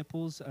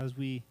examples as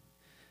we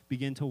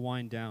begin to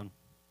wind down.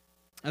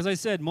 As I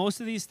said, most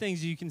of these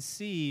things you can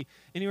see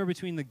anywhere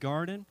between the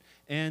garden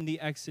and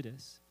the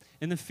Exodus.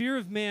 And the fear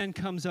of man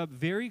comes up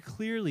very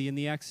clearly in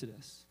the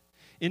Exodus.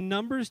 In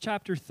Numbers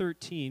chapter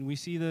 13, we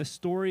see the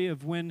story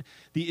of when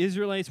the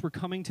Israelites were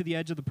coming to the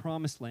edge of the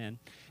promised land,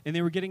 and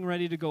they were getting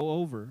ready to go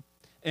over.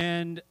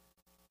 And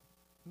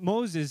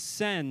Moses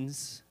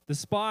sends the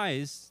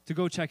spies to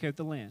go check out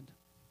the land.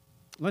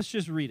 Let's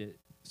just read it,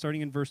 starting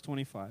in verse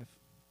 25. It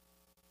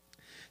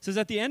says,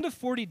 at the end of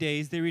 40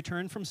 days, they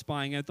returned from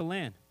spying out the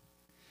land.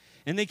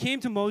 And they came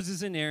to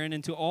Moses and Aaron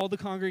and to all the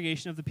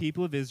congregation of the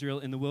people of Israel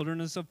in the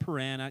wilderness of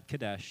Paran at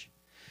Kadesh.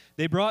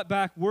 They brought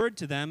back word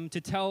to them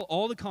to tell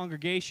all the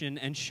congregation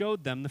and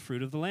showed them the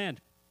fruit of the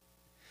land.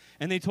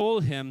 And they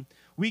told him,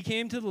 "We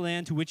came to the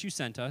land to which you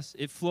sent us.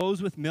 It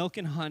flows with milk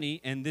and honey,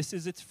 and this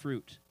is its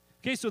fruit."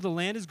 Okay, so the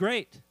land is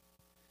great.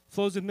 It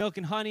flows with milk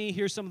and honey.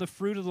 Here's some of the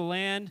fruit of the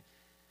land.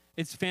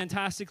 It's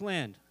fantastic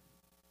land.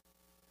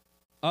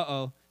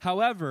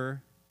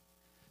 However,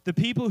 the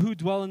people who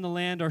dwell in the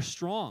land are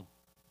strong,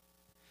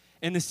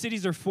 and the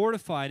cities are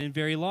fortified and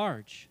very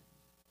large.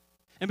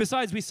 And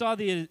besides, we saw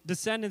the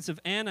descendants of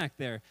Anak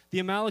there. The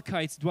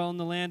Amalekites dwell in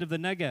the land of the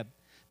Negeb.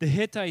 The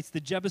Hittites,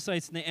 the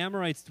Jebusites, and the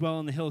Amorites dwell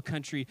in the hill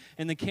country,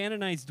 and the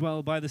Canaanites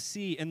dwell by the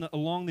sea and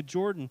along the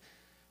Jordan.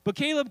 But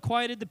Caleb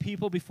quieted the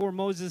people before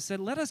Moses and said,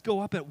 "Let us go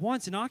up at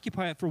once and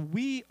occupy it, for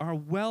we are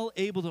well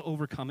able to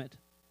overcome it."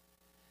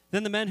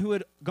 Then the men who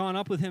had gone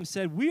up with him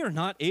said, "We are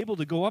not able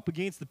to go up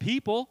against the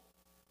people,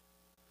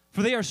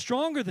 for they are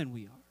stronger than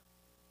we are."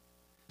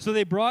 So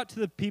they brought to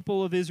the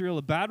people of Israel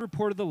a bad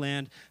report of the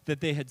land that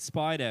they had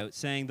spied out,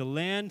 saying, "The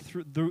land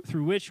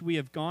through which we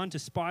have gone to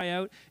spy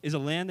out is a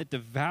land that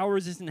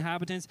devours its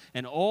inhabitants,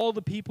 and all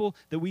the people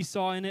that we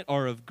saw in it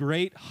are of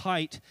great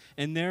height.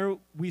 And there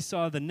we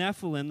saw the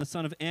Nephilim, the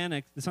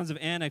sons of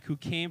Anak, who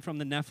came from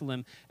the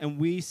Nephilim, and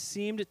we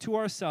seemed to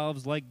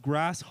ourselves like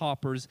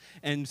grasshoppers,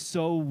 and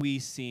so we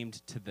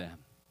seemed to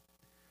them."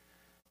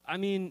 I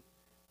mean,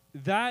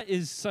 that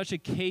is such a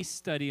case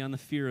study on the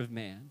fear of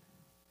man.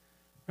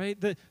 Right?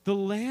 The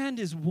land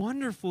is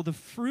wonderful. The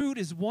fruit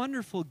is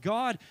wonderful.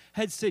 God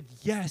had said,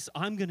 "Yes,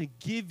 I'm going to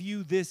give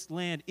you this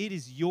land. It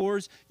is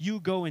yours. You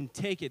go and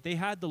take it." They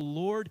had the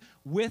Lord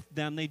with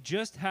them. They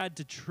just had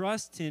to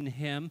trust in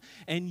him.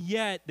 And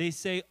yet they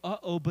say,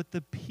 but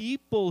the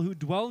people who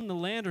dwell in the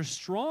land are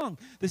strong.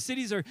 The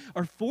cities are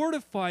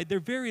fortified. They're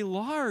very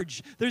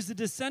large. There's the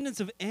descendants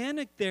of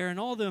Anak there and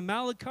all the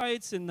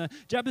Amalekites and the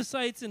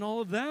Jebusites and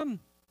all of them.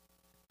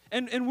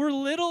 And we're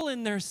little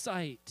in their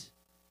sight.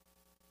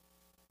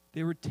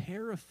 They were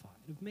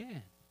terrified of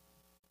man.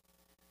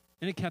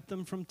 And it kept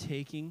them from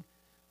taking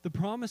the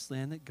promised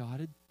land that God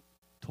had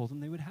told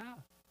them they would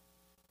have.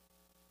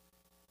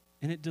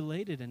 And it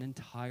delayed it an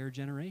entire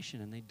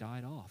generation, and they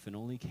died off. And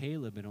only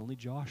Caleb and only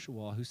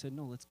Joshua, who said,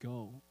 "No, let's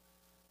go.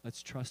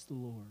 Let's trust the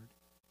Lord,"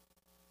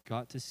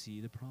 got to see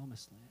the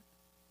promised land.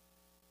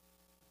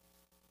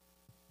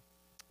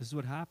 This is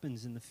what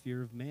happens in the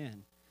fear of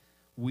man.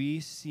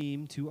 We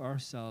seem to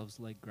ourselves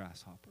like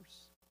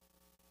grasshoppers.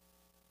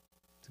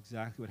 It's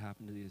exactly what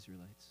happened to the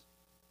Israelites.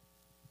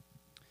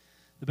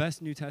 The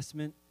best New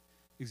Testament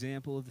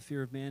example of the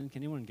fear of man,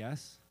 can anyone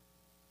guess?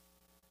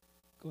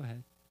 Go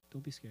ahead.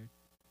 Don't be scared.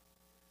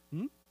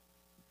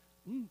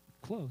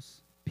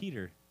 Close.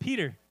 Peter,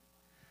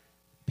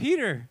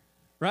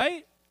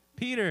 right?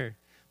 Peter.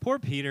 Poor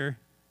Peter.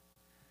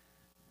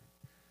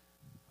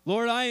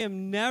 "Lord, I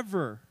am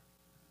never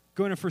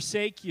going to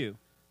forsake you.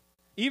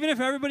 Even if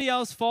everybody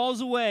else falls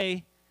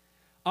away,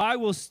 I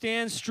will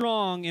stand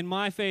strong in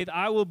my faith.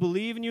 I will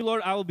believe in you,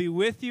 Lord. I will be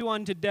with you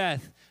unto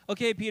death."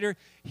 Okay, Peter,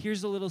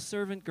 here's a little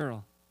servant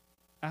girl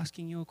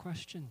asking you a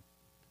question.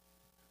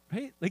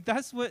 Right? Like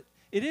that's what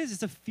it is.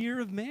 It's a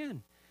fear of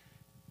man.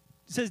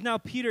 It says, now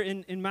Peter,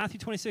 in Matthew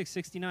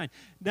 26:69,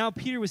 now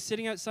Peter was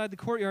sitting outside the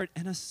courtyard,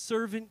 and a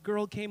servant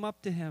girl came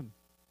up to him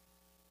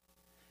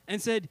and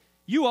said,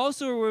 "You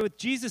also were with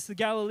Jesus the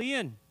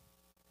Galilean."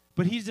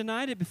 But he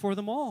denied it before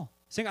them all,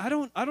 saying, I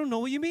don't know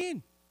what you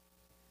mean."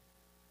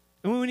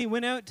 And when he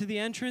went out to the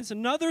entrance,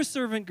 another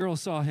servant girl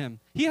saw him.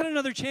 He had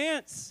another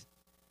chance.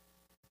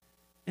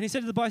 And he said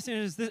to the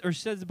bystanders,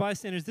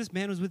 "This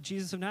man was with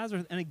Jesus of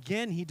Nazareth." And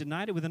again, he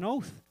denied it with an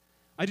oath.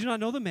 "I do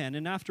not know the man."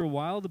 And after a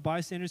while, the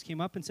bystanders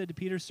came up and said to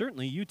Peter,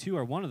 "Certainly, you too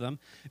are one of them,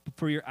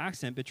 for your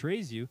accent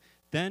betrays you."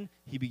 Then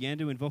he began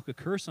to invoke a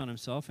curse on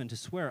himself and to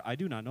swear, "I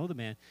do not know the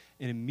man."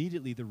 And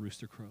immediately the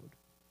rooster crowed.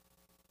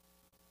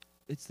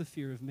 It's the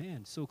fear of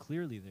man so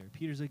clearly there.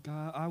 Peter's like,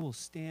 "God, I will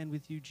stand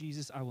with you,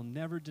 Jesus. I will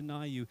never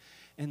deny you."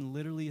 And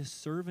literally a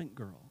servant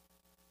girl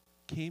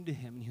came to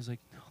him, and he was like,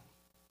 "No,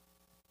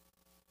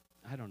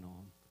 I don't know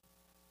him."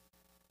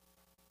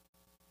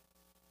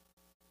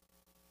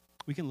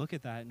 We can look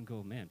at that and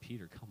go, "Man,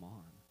 Peter, come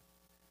on."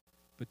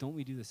 But don't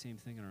we do the same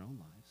thing in our own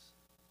lives?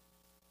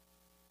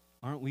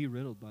 Aren't we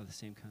riddled by the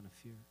same kind of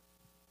fear?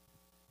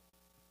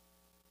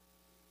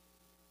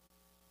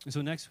 And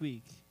so next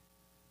week,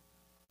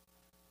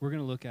 we're going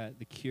to look at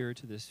the cure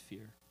to this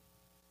fear.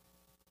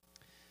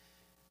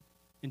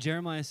 In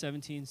Jeremiah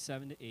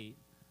 17:7-8,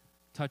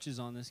 touches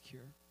on this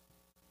cure.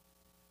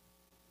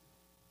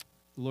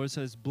 The Lord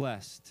says,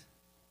 blessed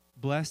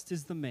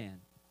is the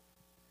man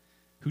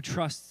who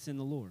trusts in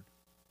the Lord,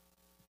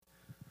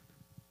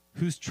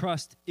 whose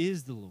trust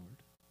is the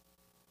Lord.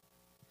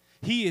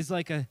 He is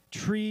like a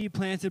tree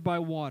planted by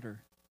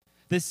water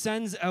that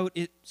sends out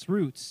its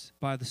roots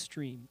by the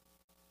stream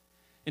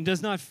and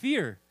does not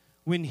fear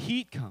when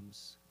heat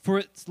comes, for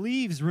its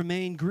leaves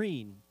remain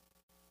green,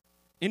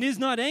 and is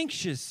not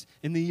anxious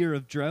in the year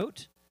of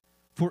drought,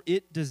 for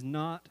it does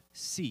not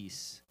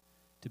cease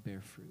to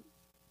bear fruit.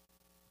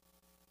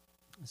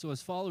 So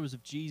as followers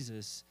of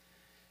Jesus,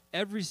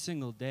 every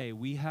single day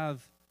we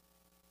have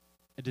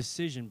a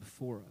decision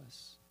before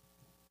us.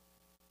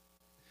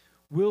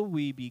 Will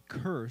we be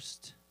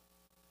cursed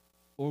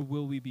or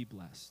will we be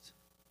blessed?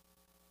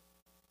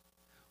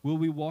 Will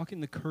we walk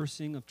in the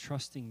cursing of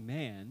trusting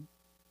man,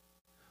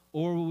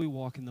 or will we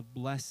walk in the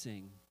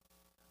blessing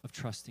of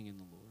trusting in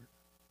the Lord?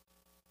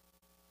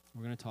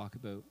 We're going to talk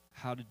about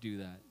how to do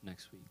that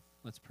next week.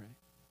 Let's pray.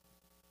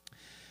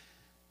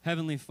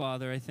 Heavenly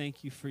Father, I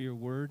thank you for your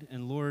word.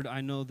 And Lord,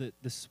 I know that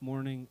this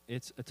morning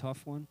it's a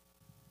tough one.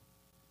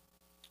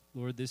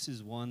 Lord, this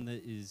is one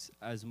that is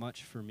as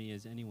much for me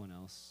as anyone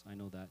else. I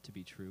know that to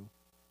be true.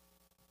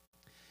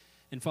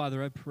 And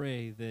Father, I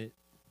pray that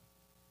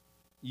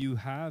you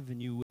have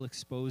and you will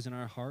expose in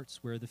our hearts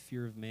where the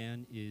fear of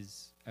man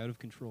is out of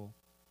control.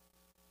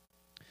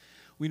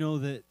 We know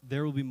that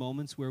there will be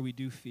moments where we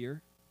do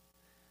fear.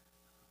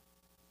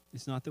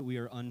 It's not that we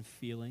are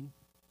unfeeling.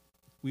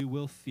 We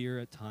will fear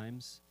at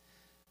times.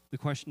 The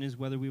question is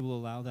whether we will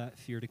allow that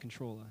fear to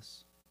control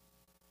us,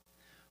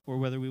 or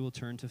whether we will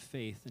turn to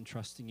faith and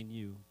trusting in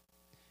you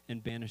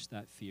and banish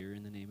that fear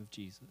in the name of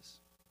Jesus.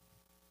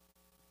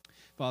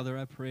 Father,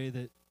 I pray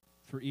that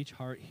for each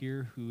heart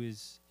here who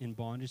is in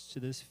bondage to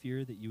this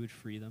fear, that you would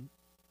free them.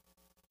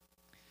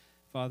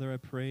 Father, I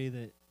pray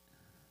that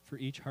for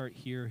each heart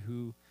here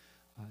who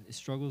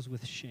struggles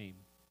with shame,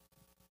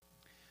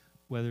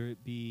 whether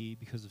it be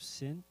because of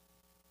sin,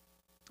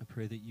 I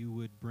pray that you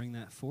would bring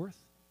that forth.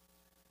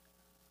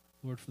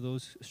 Lord, for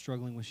those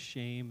struggling with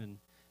shame and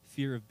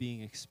fear of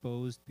being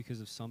exposed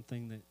because of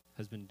something that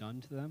has been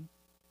done to them,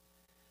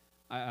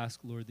 I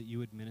ask, Lord, that you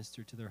would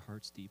minister to their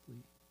hearts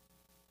deeply,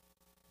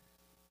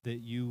 that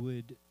you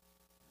would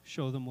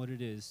show them what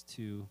it is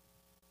to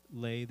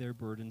lay their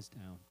burdens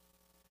down,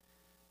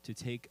 to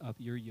take up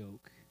your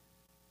yoke,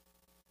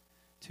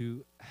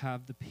 to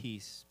have the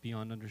peace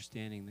beyond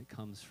understanding that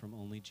comes from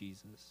only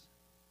Jesus.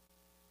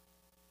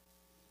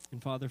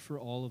 And Father, for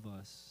all of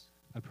us,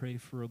 I pray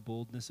for a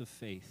boldness of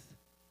faith.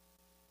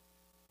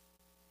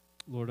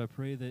 Lord, I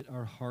pray that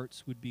our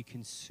hearts would be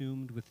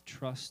consumed with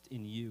trust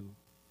in you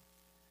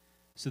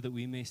so that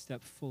we may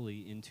step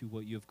fully into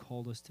what you have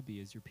called us to be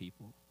as your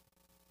people.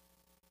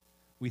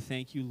 We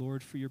thank you,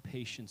 Lord, for your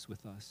patience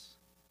with us.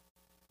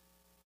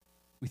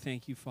 We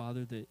thank you,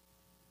 Father, that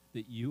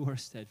you are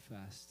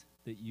steadfast,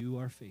 that you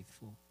are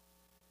faithful.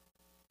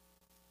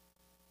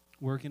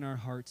 Work in our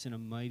hearts in a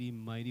mighty,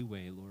 mighty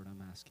way, Lord,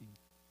 I'm asking.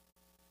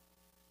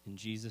 In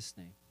Jesus'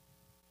 name,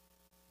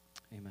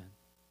 amen.